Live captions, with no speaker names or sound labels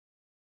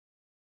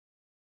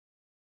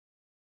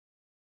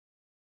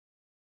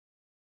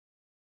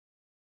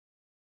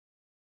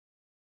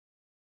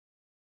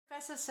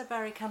Professor Sir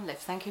Barry Cunliffe,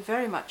 thank you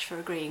very much for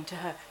agreeing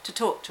to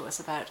talk to us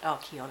about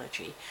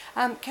archaeology.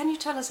 Can you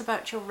tell us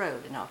about your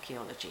role in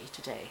archaeology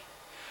today?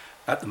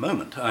 At the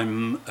moment,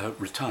 I'm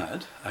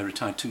retired. I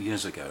retired 2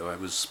 years ago. I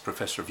was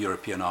Professor of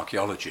European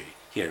Archaeology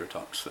here at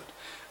Oxford,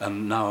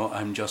 and now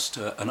I'm just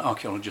an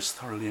archaeologist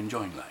thoroughly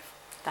enjoying life.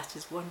 That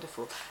is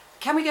wonderful.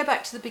 Can we go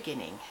back to the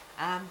beginning?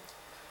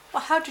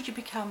 Well, how did you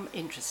become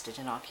interested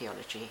in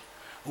archaeology?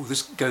 Oh,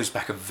 this goes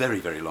back a very,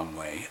 very long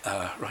way,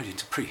 right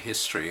into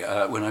prehistory.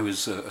 When I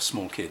was a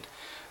small kid,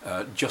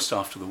 just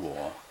after the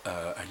war,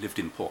 I lived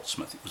in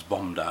Portsmouth. It was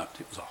bombed out.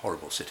 It was a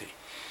horrible city.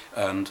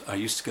 And I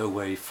used to go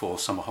away for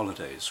summer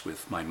holidays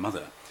with my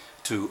mother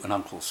to an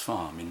uncle's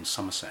farm in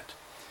Somerset.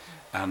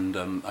 And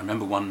I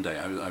remember one day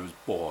I was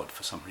bored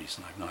for some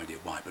reason. I have no idea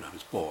why, but I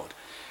was bored.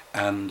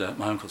 And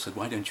my uncle said,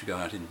 why don't you go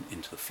out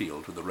into the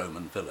field with the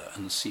Roman villa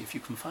and see if you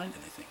can find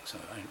anything? So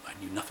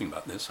I knew nothing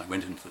about this. I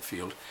went into the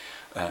field,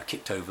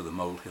 kicked over the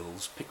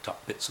molehills, picked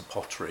up bits of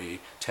pottery,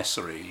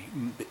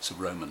 tesserae, bits of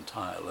Roman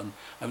tile, and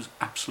I was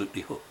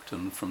absolutely hooked.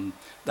 And from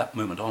that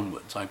moment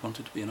onwards, I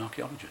wanted to be an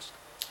archaeologist.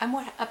 And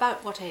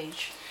about what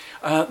age?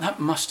 That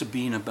must have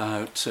been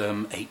about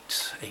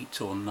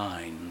eight or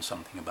nine,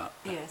 something about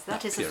that. Yes,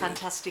 that is period. a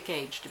fantastic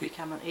age to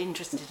become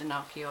interested in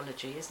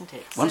archaeology, isn't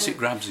it? Once it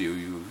grabs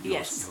you,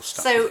 you're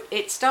stuck. So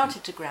it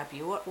started to grab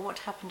you. What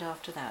happened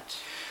after that?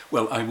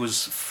 Well, I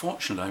was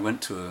fortunate. I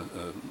went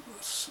to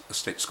a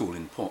state school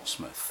in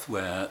Portsmouth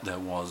where there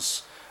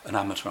was an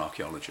amateur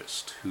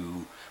archaeologist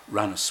who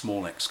ran a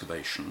small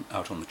excavation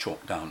out on the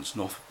Chalk Downs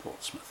north of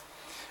Portsmouth.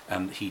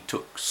 And he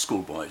took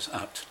schoolboys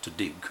out to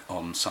dig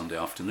on Sunday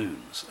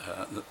afternoons.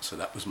 So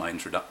that was my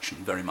introduction,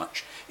 very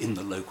much in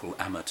the local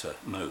amateur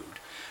mode.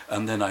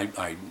 And then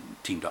I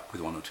teamed up with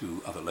one or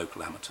two other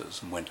local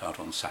amateurs and went out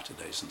on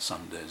Saturdays and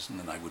Sundays. And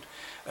then I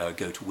would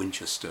go to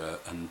Winchester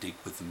and dig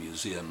with the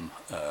museum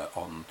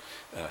on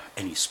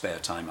any spare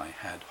time I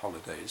had,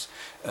 holidays.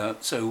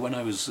 So when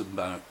I was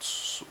about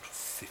sort of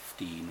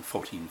 14,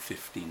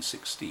 15,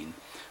 16,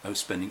 I was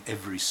spending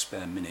every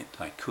spare minute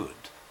I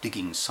could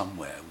digging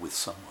somewhere with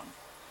someone.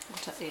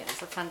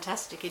 It's a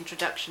fantastic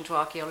introduction to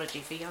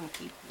archaeology for young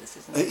people, this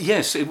isn't it?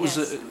 Yes, it was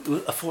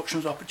a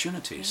fortunate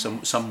opportunity. Yes.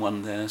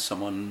 Someone there,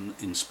 someone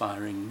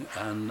inspiring,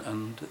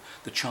 and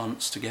the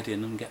chance to get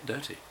in and get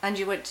dirty. And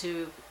you went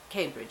to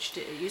Cambridge.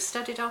 You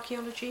studied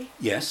archaeology?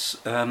 Yes,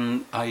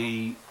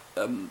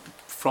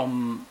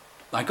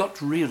 I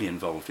got really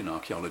involved in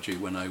archaeology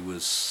when I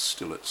was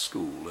still at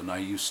school, and I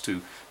used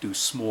to do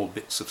small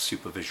bits of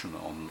supervision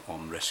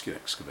on rescue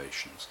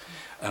excavations.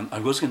 I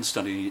was going to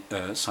study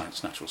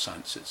natural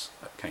sciences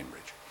at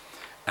Cambridge,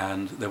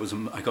 and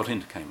I got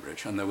into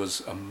Cambridge, and there was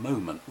a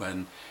moment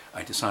when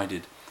I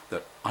decided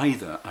that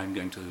either I'm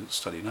going to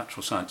study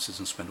natural sciences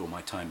and spend all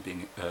my time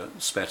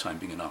spare time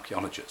being an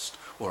archaeologist,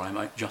 or I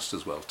might just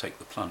as well take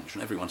the plunge.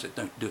 And everyone said,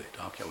 don't do it,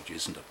 archaeology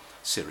isn't a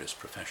serious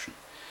profession.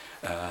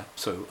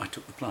 So I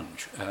took the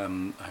plunge.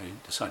 I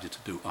decided to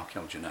do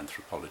archaeology and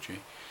anthropology.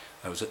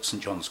 I was at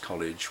St John's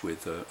College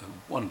with a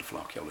wonderful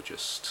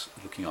archaeologist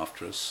looking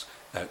after us,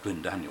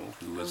 Glyn Daniel,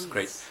 who was a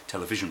great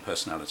television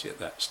personality at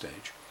that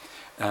stage.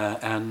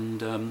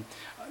 And I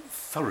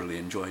thoroughly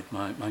enjoyed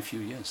my few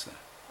years there.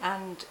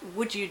 And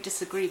would you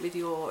disagree with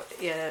your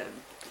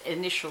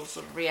initial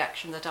sort of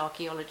reaction that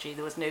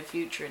there was no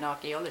future in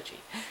archaeology?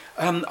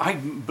 I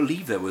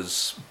believe there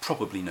was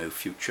probably no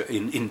future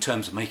in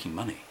terms of making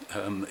money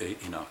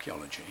in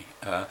archaeology.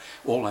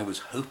 All I was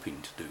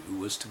hoping to do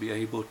was to be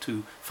able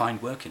to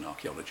find work in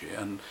archaeology.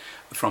 And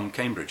from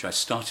Cambridge, I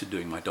started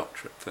doing my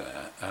doctorate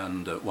there.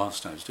 And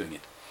whilst I was doing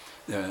it,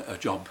 a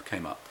job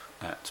came up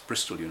at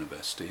Bristol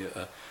University,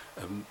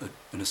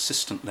 an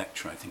assistant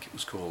lecturer, I think it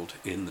was called,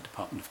 in the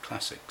Department of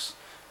Classics,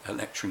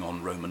 lecturing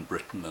on Roman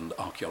Britain and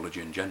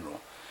archaeology in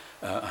general.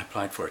 I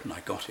applied for it and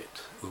I got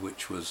it,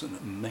 which was an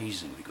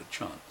amazingly good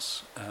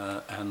chance.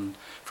 And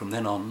from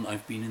then on,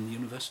 I've been in the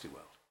university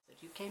world.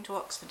 You came to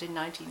Oxford in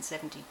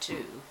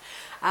 1972.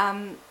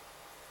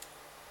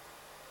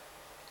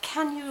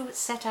 Can you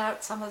set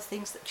out some of the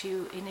things that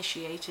you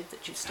initiated,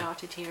 that you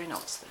started here in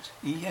Oxford?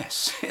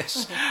 Yes.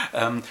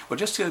 Well,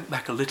 just to go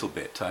back a little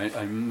bit,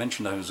 I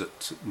mentioned I was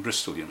at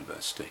Bristol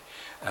University,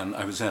 and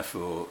I was there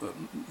for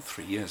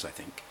 3 years, I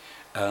think.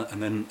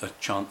 And then a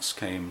chance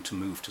came to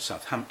move to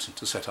Southampton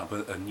to set up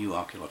a new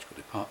archaeological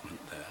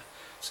department there.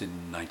 It's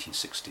in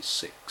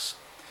 1966,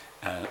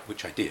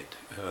 which I did.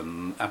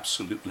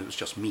 Absolutely, it was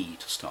just me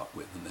to start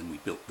with, and then we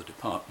built the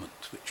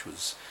department, which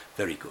was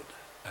very good.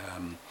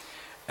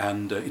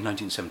 And in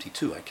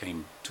 1972 I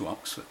came to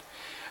Oxford.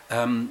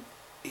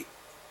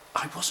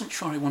 I wasn't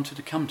sure I wanted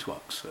to come to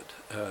Oxford.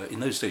 In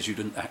those days you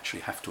didn't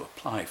actually have to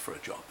apply for a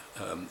job.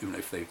 Even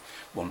if they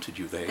wanted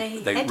you,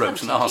 they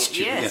wrote and asked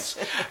you. Yes.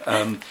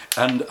 And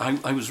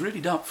I was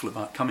really doubtful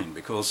about coming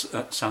because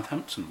at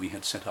Southampton we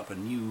had set up a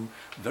new,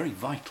 very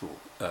vital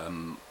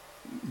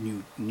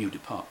new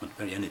department,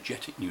 very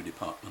energetic new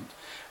department,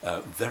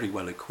 very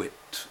well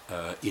equipped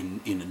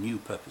in a new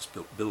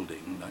purpose-built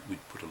building. Like,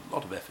 we'd put a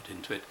lot of effort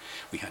into it.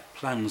 We had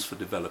plans for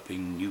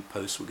developing new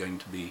posts were going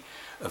to be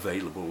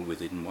available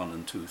within 1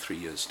 and 2, 3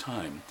 years'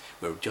 time.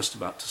 We're just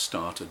about to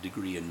start a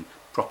degree in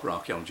proper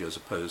archaeology as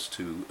opposed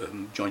to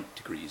joint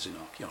degrees in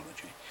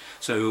archaeology.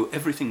 So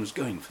everything was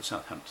going for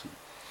Southampton.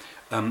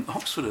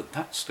 Oxford at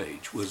that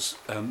stage was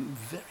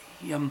very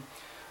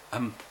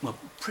well,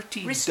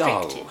 pretty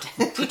restricted.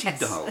 Dull. Pretty Yes.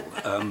 dull.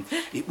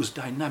 It was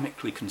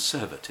dynamically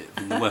conservative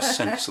in the worst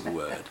sense of the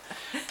word.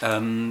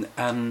 And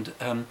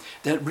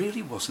there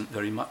really wasn't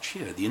very much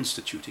here. The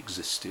Institute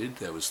existed.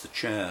 There was the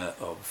chair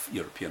of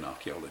European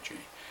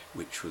Archaeology,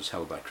 which was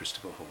held by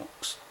Christopher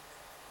Hawkes,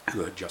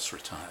 who had just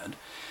retired.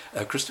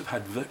 Christopher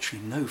had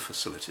virtually no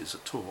facilities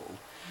at all.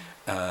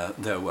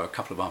 There were a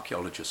couple of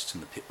archaeologists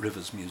in the Pitt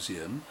Rivers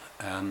Museum,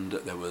 and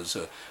there was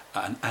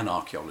an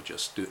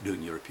archaeologist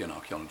doing European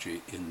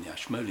archaeology in the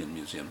Ashmolean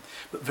Museum,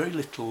 but very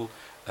little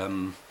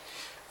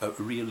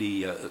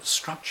really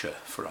structure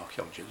for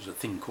archaeology. There was a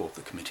thing called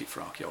the Committee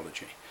for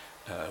Archaeology,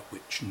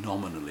 which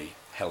nominally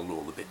held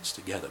all the bits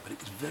together, but it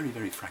was very,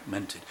 very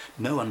fragmented.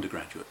 No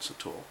undergraduates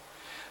at all.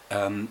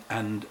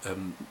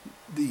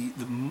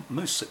 The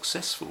most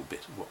successful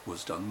bit of what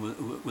was done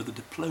were the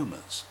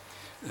diplomas.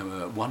 There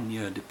were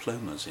 1-year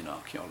diplomas in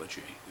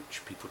archaeology,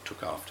 which people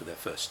took after their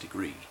first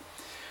degree.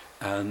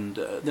 And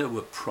there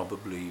were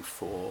probably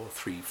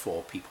 3,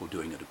 4 people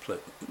doing a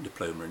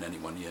diploma in any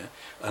 1 year.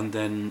 And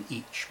then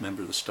each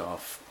member of the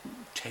staff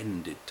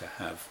tended to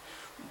have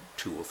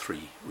 2 or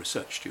 3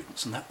 research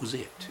students, and that was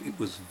it. It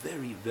was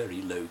very,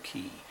 very low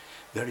key,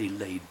 very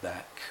laid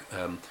back,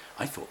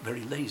 I thought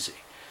very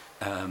lazy.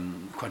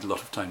 Quite a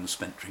lot of time was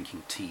spent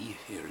drinking tea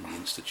here in the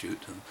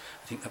Institute, and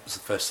I think that was the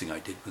first thing I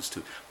did, was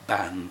to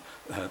ban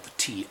the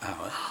tea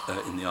hour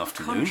in the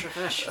afternoon.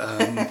 Controversial.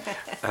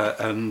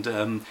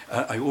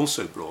 I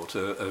also brought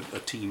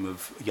a team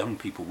of young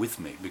people with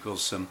me,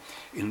 because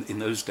in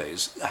those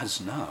days, as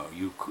now,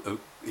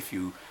 if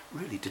you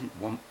really didn't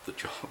want the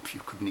job, you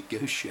could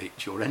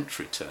negotiate your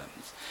entry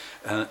terms.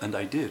 And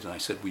I did. I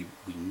said we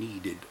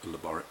needed a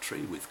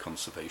laboratory with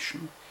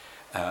conservation.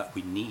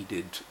 We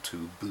needed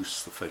to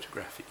boost the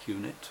photographic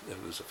unit. There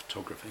was a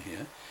photographer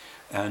here.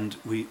 And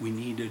we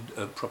needed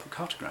a proper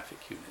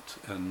cartographic unit.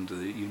 And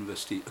the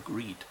university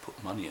agreed to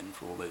put money in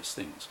for all those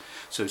things.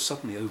 So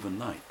suddenly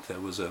overnight there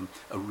was a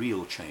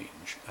real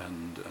change,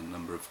 and a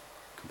number of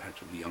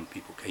comparatively young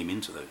people came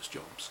into those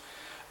jobs.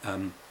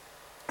 And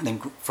then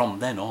from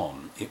then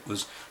on, it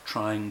was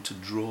trying to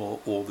draw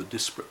all the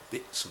disparate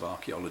bits of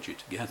archaeology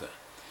together,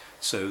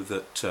 so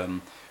that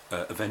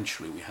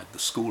eventually we had the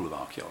School of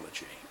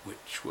Archaeology,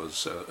 which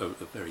was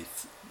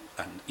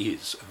and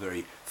is a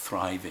very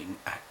thriving,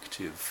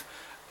 active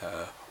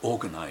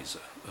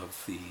organiser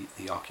of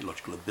the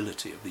archaeological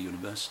ability of the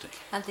university.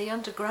 And the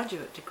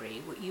undergraduate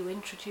degree, what you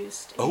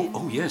introduced?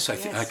 Oh yes, I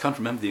think I can't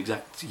remember the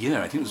exact year.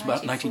 I think it was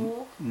about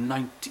 94?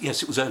 1990.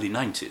 Yes, it was early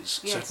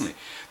 90s. Yes. Certainly.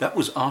 That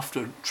was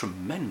after a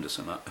tremendous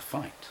amount of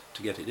fight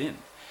to get it in.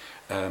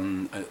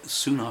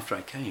 Soon after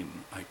I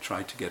came, I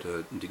tried to get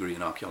a degree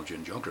in archaeology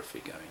and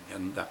geography going,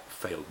 and that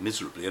failed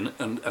miserably,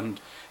 and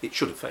it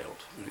should have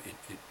failed.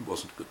 It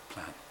wasn't a good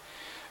plan.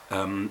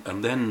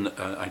 And then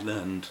I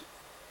learned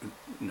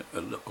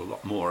a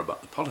lot more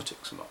about the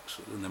politics of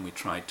Oxford, and then we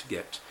tried to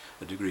get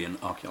a degree in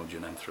archaeology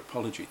and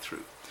anthropology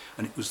through,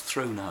 and it was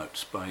thrown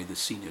out by the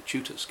senior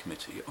tutors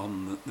committee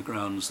on the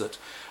grounds that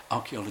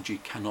archaeology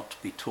cannot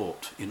be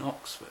taught in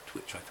Oxford,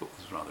 which I thought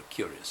was rather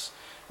curious.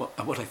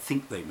 What I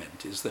think they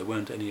meant is there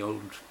weren't any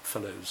old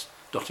fellows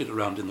dotted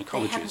around in the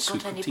colleges who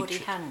could teach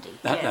it. Handy.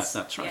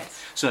 That's right.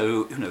 Yes.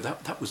 So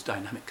that was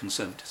dynamic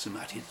conservatism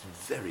at its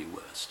very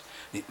worst.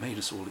 It made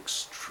us all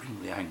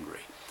extremely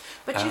angry.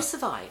 But you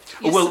survived.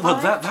 Well,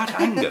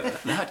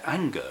 that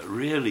anger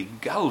really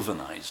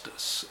galvanised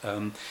us,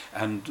 and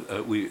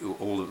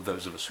all of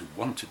those of us who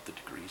wanted the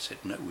degree said,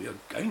 no, we are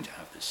going to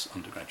have this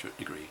undergraduate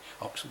degree.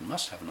 Oxford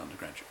must have an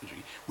undergraduate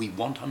degree. We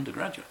want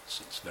undergraduates.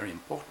 It's very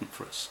important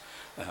for us.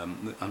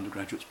 The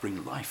undergraduates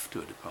bring life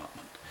to a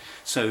department.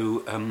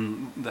 So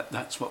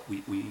that's what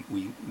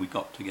we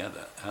got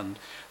together, and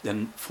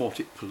then fought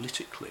it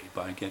politically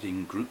by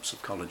getting groups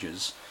of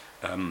colleges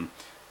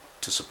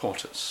to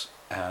support us.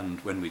 And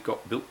when we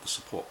built the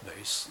support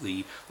base,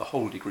 the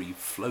whole degree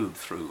flowed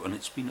through, and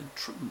it's been a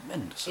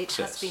tremendous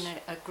success. It has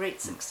been a great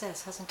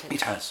success, hasn't it?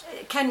 It has.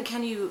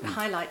 Can you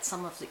highlight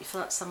some of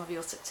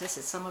your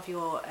successes, some of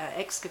your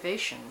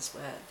excavations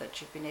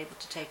that you've been able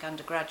to take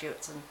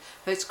undergraduates and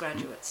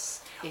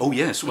postgraduates? Oh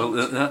yes, well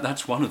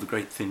that's one of the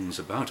great things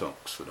about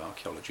Oxford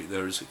archaeology.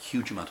 There is a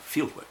huge amount of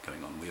fieldwork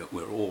going on.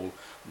 We're all,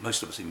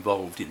 most of us,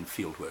 involved in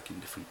fieldwork in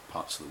different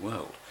parts of the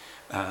world.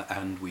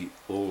 And we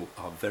all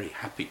are very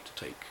happy to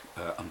take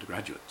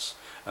undergraduates.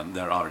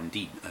 There are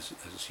indeed, as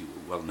you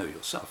will well know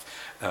yourself,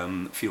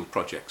 field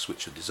projects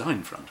which are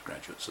designed for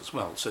undergraduates as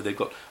well. So they've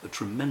got a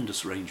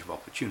tremendous range of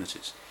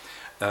opportunities.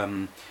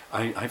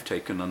 I've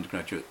taken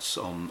undergraduates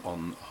on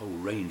a whole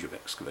range of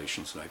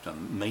excavations that I've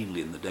done,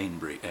 mainly in the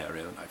Danebury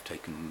area. I've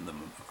taken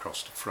them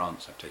across to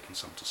France, I've taken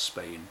some to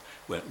Spain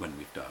when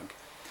we've dug.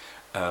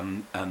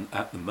 And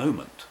at the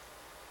moment,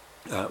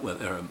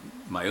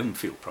 my own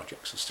field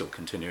projects are still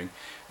continuing.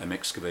 I'm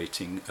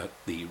excavating at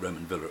the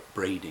Roman villa at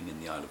Brading in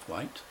the Isle of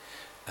Wight.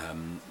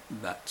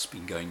 That's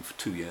been going for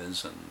 2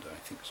 years, and I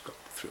think it's got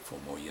 3 or 4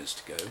 more years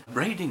to go.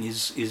 Brading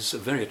is a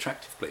very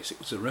attractive place. It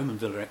was a Roman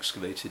villa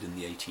excavated in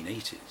the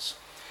 1880s,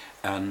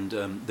 and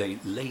they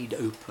laid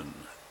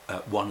open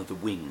one of the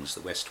wings,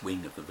 the west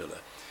wing of the villa,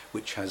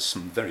 which has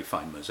some very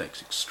fine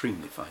mosaics,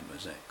 extremely fine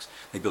mosaics.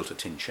 They built a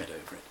tin shed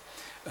over it.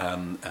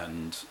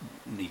 And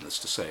needless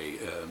to say,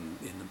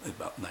 in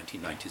about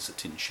 1990s, the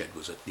tin shed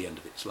was at the end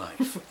of its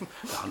life,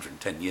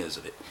 110 years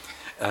of it.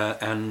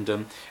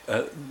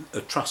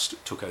 A trust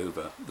took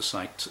over the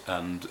site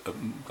and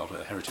got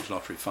a Heritage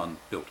Lottery fund,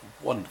 built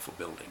a wonderful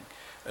building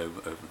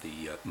over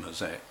the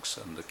mosaics,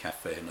 and a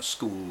cafe and a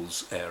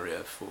schools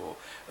area for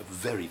a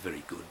very,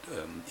 very good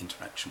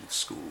interaction with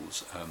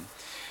schools.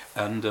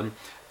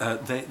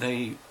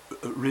 They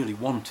really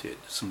wanted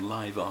some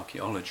live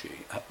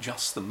archaeology at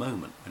just the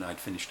moment when I'd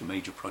finished a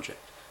major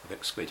project of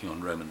excavating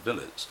on Roman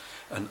villas,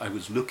 and I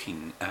was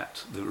looking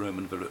at the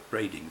Roman villa at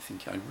Brading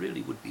thinking I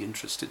really would be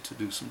interested to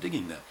do some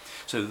digging there.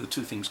 So the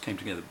two things came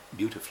together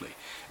beautifully,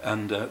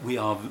 and we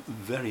are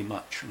very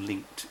much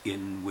linked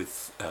in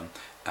with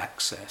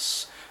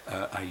access.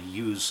 I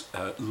use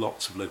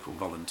lots of local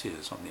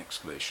volunteers on the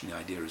excavation. The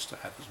idea is to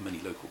have as many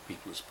local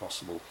people as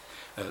possible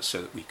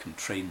so that we can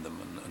train them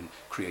and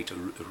create a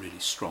really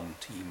strong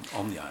team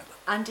on the island.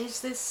 And is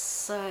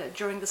this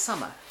during the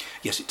summer?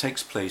 Yes, it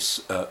takes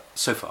place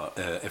so far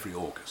every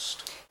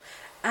August.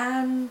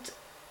 And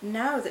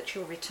now that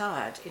you're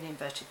retired, in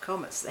inverted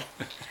commas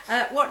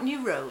then, what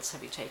new roles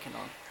have you taken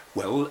on?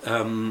 Well,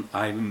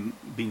 I've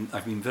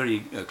been very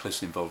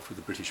closely involved with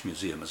the British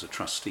Museum as a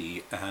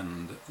trustee,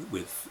 and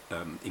with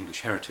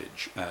English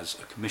Heritage as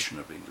a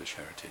commissioner of English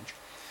Heritage.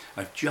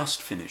 I've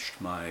just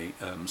finished my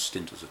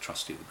stint as a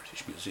trustee of the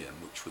British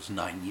Museum, which was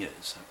 9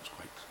 years. That was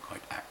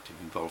quite active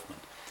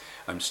involvement.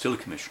 I'm still a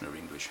commissioner of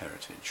English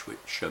Heritage,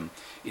 which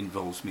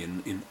involves me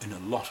in a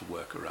lot of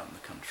work around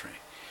the country.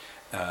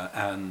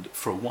 And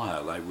for a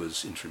while I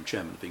was interim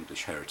chairman of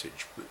English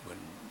Heritage, but when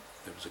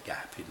there was a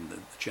gap in the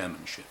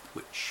chairmanship,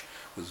 which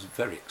was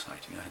very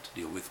exciting. I had to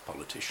deal with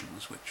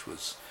politicians, which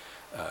was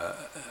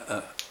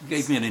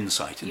gave me an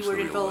insight into the real world.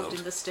 You were involved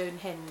in the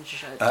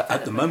Stonehenge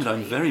at the moment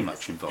I'm very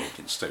much involved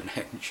in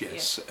Stonehenge,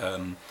 yes.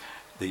 Yeah.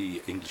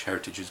 The English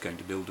Heritage is going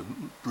to build a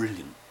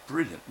brilliant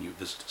new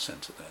visitor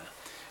centre there,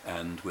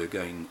 and we're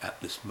going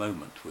at this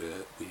moment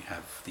where we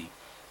have the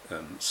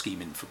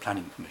scheme in for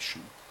planning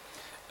permission,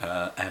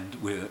 and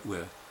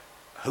we're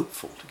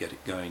hopeful to get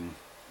it going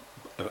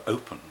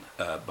open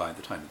by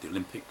the time of the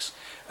Olympics.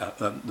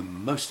 The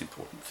most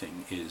important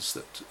thing is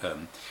that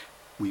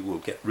we will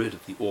get rid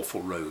of the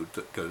awful road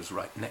that goes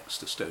right next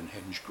to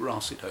Stonehenge,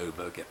 grass it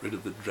over, get rid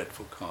of the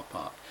dreadful car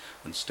park,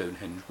 and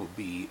Stonehenge will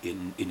be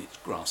in its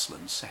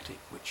grassland setting,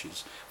 which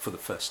is for the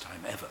first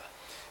time ever.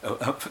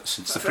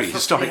 Since the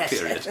prehistoric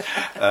period,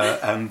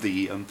 and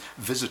the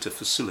visitor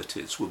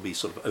facilities will be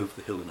sort of over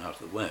the hill and out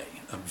of the way,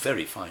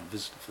 very fine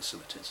visitor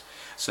facilities,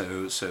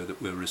 so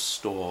that we'll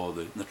restore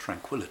the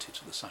tranquility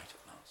to the site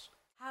at last.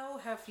 How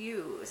have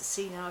you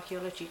seen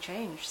archaeology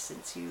change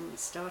since you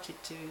started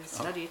to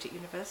study it at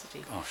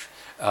university? Gosh,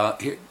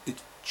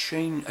 it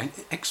changed,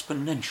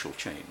 exponential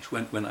change.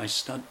 When I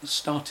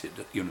started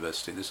at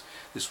university,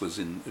 this was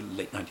in the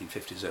late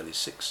 1950s, early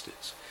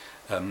 60s.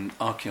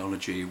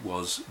 Archaeology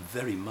was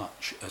very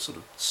much sort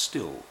of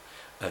still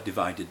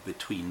divided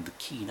between the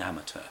keen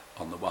amateur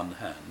on the one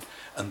hand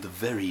and the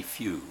very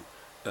few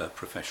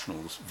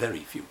professionals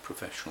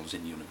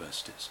in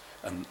universities,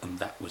 and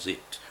that was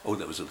it. Oh,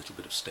 there was a little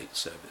bit of state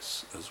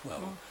service as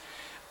well.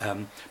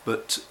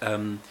 But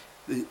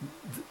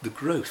the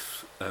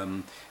growth,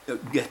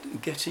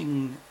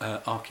 getting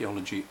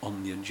archaeology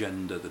on the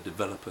agenda, the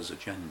developers'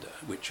 agenda,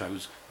 which I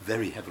was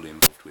very heavily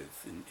involved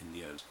with in the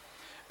years.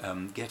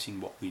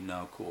 Getting what we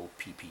now call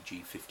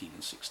PPG 15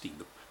 and 16,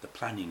 the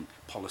planning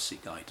policy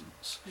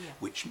guidance,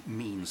 which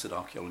means that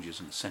archaeology is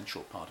an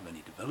essential part of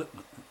any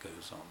development that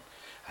goes on,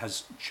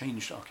 has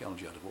changed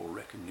archaeology out of all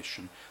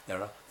recognition.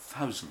 There are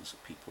thousands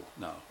of people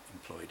now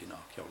employed in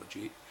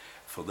archaeology.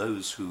 For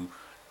those who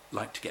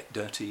like to get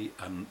dirty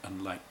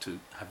and like to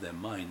have their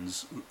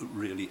minds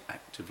really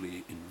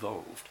actively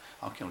involved,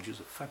 archaeology is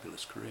a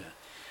fabulous career.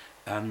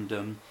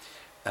 And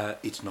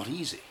it's not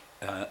easy.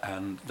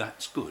 And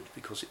that's good,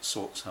 because it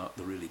sorts out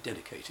the really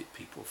dedicated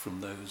people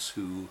from those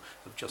who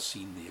have just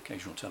seen the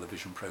occasional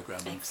television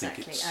programme and think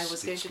it's I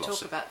was going to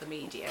glossy. talk about the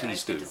media. Please I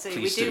was do. going to say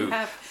Please we do do.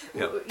 have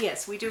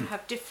yes, we do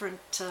have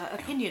different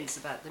opinions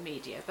about the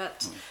media,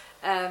 but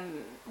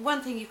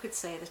one thing you could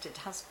say that it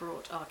has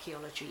brought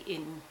archaeology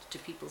into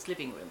people's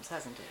living rooms,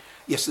 hasn't it?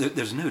 Yes,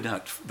 there's no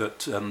doubt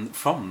that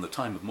from the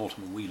time of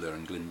Mortimer Wheeler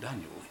and Glyn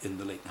Daniel in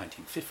the late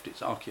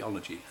 1950s,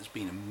 archaeology has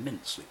been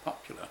immensely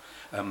popular.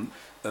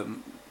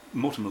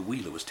 Mortimer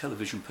Wheeler was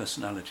Television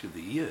Personality of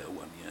the Year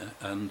one year,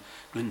 and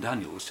Glyn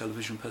Daniel was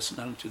Television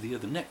Personality of the Year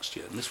the next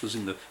year, and this was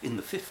in the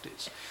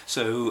 50s.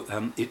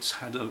 So it's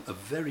had a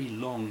very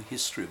long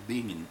history of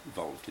being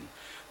involved in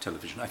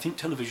television. I think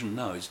television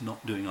now is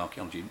not doing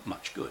archaeology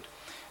much good.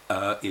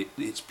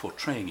 It's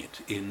portraying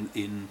it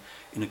in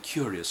a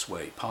curious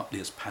way, partly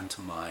as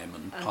pantomime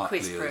and partly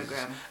quiz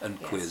program,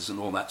 quiz and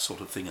all that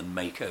sort of thing, and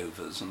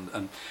makeovers,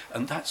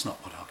 and that's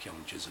not what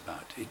archaeology is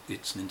about.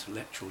 It's an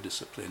intellectual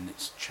discipline.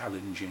 It's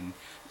challenging.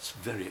 It's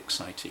very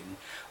exciting,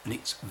 and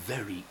it's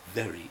very,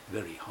 very,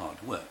 very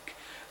hard work.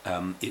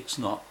 It's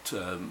not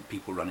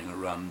people running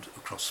around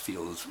across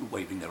fields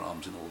waving their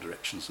arms in all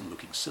directions and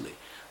looking silly.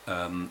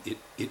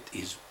 It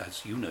is,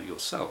 as you know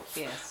yourself,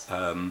 yes.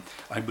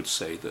 I would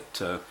say that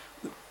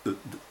the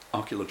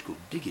archaeological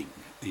digging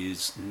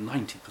is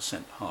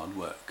 90% hard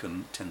work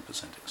and 10%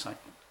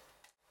 excitement.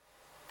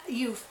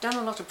 You've done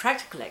a lot of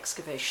practical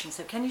excavations,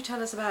 so can you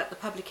tell us about the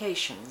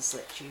publications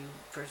that you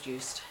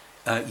produced?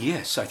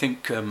 Yes, I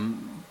think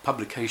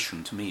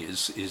publication to me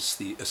is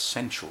the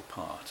essential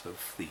part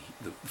of the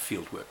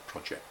fieldwork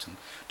project, and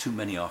too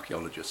many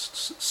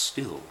archaeologists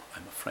still,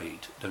 I'm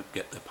afraid, don't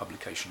get their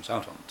publications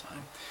out on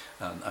time,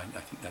 and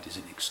I think that is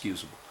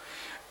inexcusable.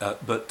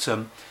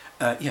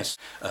 Yes,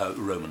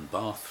 Roman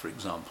Bath, for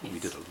example, yes. We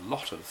did a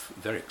lot of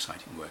very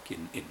exciting work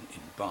in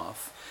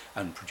Bath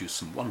and produced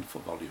some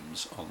wonderful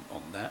volumes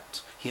on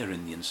that here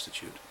in the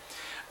Institute.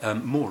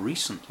 More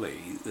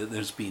recently,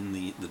 there's been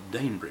the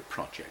Danebury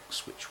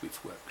projects which we've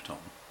worked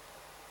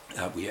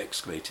on. We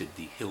excavated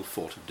the hill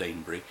fort of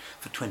Danebury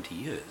for 20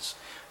 years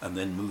and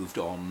then moved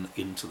on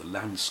into the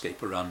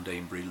landscape around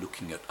Danebury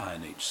looking at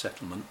Iron Age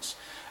settlements,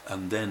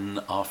 and then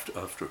after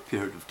a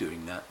period of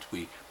doing that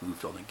we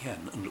moved on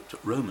again and looked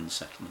at Roman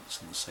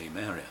settlements in the same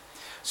area.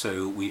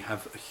 So we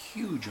have a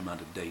huge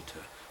amount of data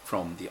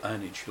from the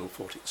Iron Age hill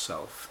fort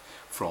itself,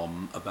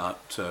 from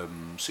about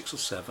 6 or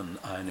 7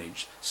 Iron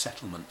Age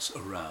settlements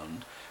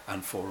around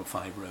and 4 or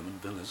 5 Roman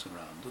villas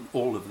around, and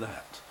all of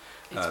that.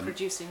 It's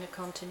producing a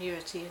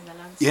continuity in the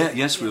landscape. Yeah,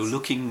 yes, we were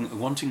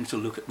wanting to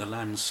look at the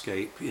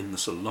landscape in the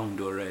sort of longue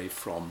durée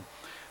from,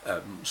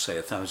 say,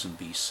 1000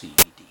 BC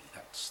AD.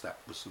 That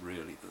was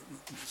really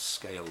the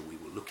scale we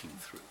were looking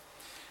through.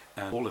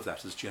 And all of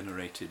that has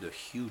generated a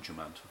huge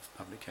amount of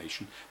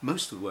publication.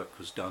 Most of the work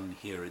was done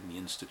here in the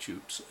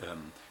Institute.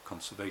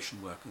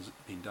 Conservation work has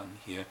been done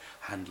here,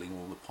 handling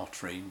all the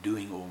pottery,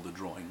 doing all the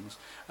drawings,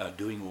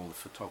 doing all the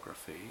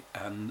photography,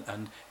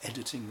 and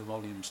editing the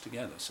volumes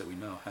together. So we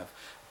now have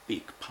a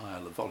big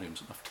pile of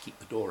volumes, enough to keep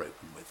the door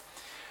open with.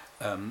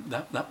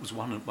 That was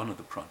one of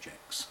the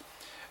projects.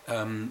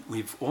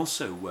 We've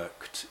also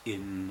worked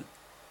in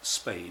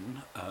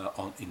Spain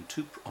on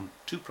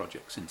two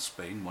projects in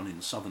Spain, one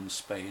in southern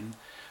Spain,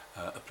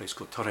 a place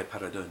called Torre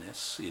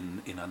Paradones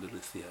in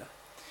Andalusia,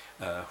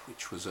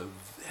 which was a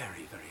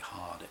very, very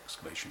hard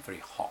excavation, very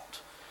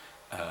hot,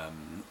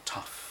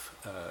 tough,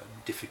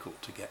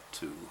 difficult to get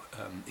to,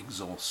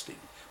 exhausting,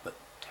 but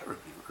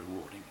terribly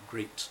rewarding.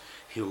 Great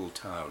hill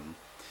town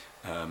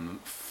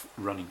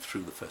running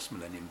through the first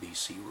millennium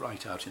BC,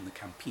 right out in the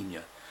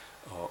Campina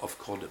of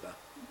Cordoba.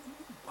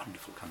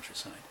 Wonderful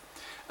countryside.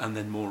 And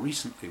then more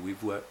recently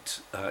we've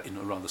worked in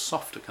a rather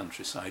softer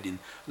countryside in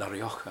La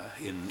Rioja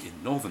in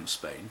northern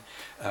Spain,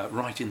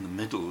 right in the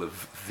middle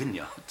of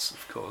vineyards,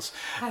 of course.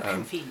 How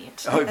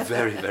convenient. Oh,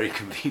 very, very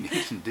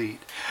convenient indeed.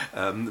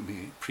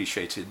 We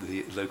appreciated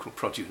the local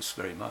produce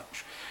very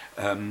much.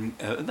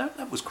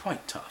 That was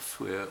quite tough.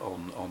 We're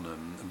on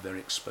a very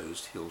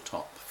exposed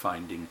hilltop,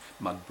 finding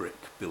mud brick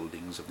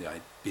buildings of the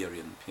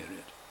Iberian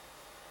period.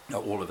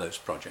 Now, all of those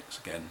projects,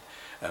 again,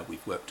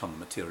 we've worked on the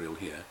material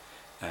here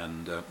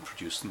and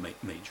produced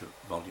major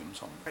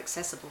volumes on them.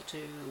 Accessible to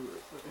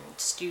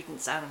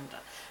students and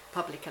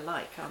public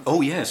alike, aren't Oh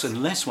they? yes,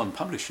 unless one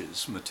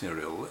publishes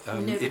material,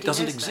 it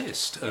doesn't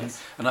exist.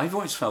 Yes. And I've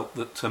always felt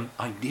that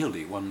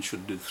ideally one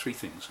should do 3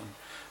 things. And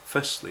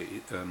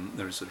firstly,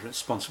 there is a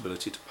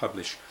responsibility to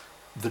publish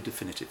the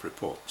definitive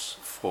reports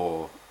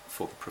for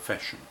the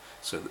profession,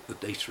 so that the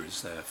data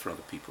is there for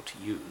other people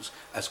to use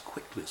as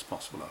quickly as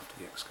possible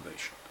after the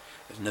excavation.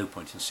 There's no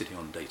point in sitting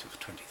on data for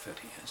 20,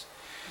 30 years.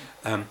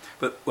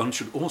 But one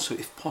should also,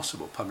 if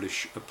possible,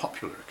 publish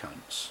popular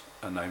accounts,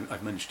 and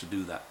I've managed to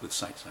do that with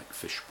sites like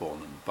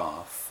Fishbourne and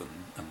Bath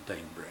and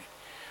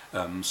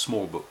Danebury.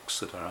 Small books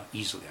that are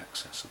easily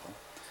accessible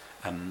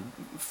and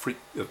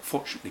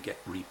fortunately get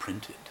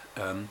reprinted.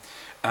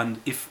 And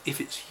if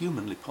it's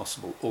humanly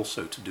possible,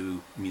 also to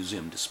do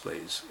museum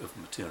displays of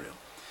material.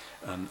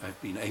 And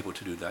I've been able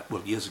to do that.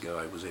 Well, years ago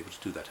I was able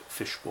to do that at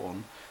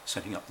Fishbourne,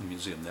 setting up the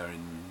museum there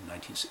in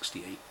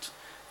 1968,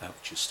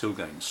 which is still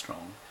going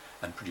strong,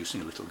 and producing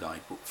a little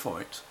guidebook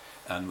for it.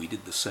 And we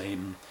did the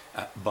same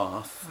at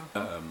Bath,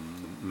 the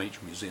major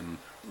museum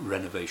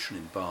renovation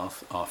in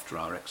Bath after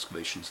our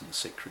excavations in the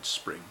Sacred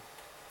Spring.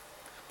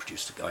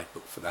 Produced a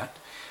guidebook for that.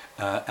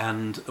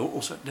 And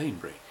also at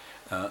Danebury.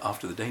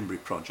 After the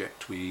Danebury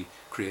project, we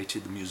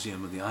created the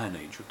Museum of the Iron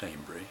Age of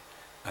Danebury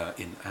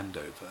in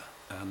Andover,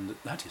 and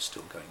that is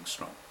still going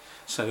strong.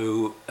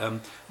 So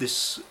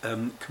this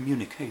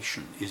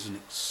communication is an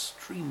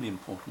extremely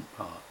important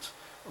part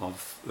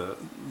of the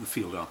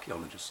field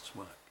archaeologist's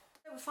work.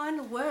 A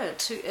final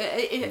word.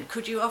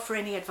 Could you offer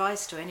any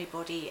advice to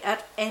anybody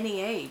at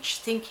any age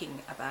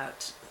thinking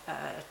about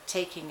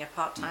taking a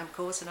part-time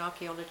course in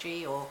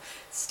archaeology or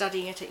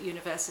studying it at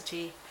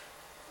university?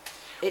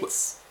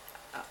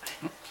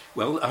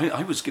 Well,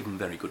 I was given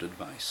very good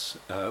advice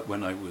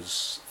when I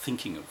was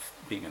thinking of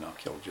being an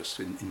archaeologist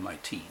in my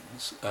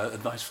teens,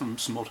 advice from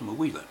Sir Mortimer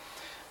Wheeler.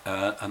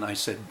 And I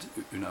said,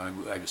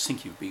 I was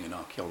thinking of being an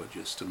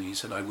archaeologist, and he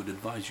said, I would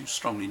advise you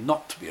strongly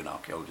not to be an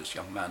archaeologist,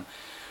 young man.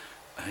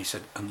 And he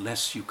said,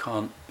 unless you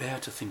can't bear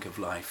to think of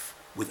life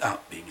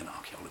without being an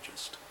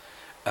archaeologist.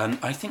 And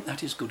I think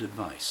that is good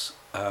advice.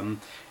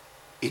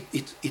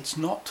 It's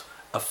not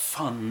a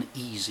fun,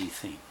 easy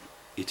thing.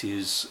 It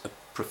is a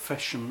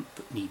profession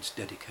that needs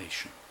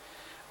dedication.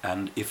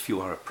 And if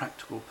you are a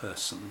practical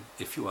person,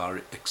 if you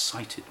are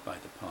excited by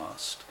the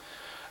past,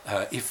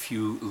 if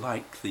you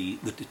like the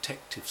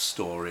detective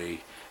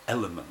story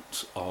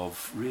element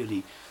of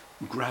really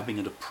grabbing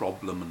at a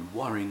problem and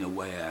worrying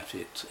away at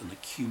it and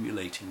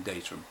accumulating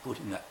data and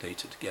putting that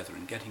data together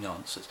and getting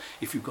answers,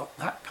 if you've got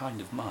that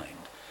kind of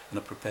mind and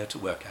are prepared to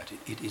work at it,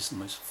 it is the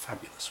most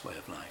fabulous way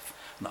of life.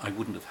 And I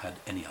wouldn't have had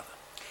any other.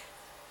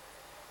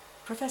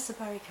 Professor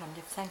Barry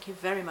Cunliffe, thank you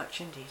very much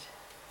indeed.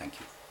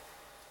 Thank you.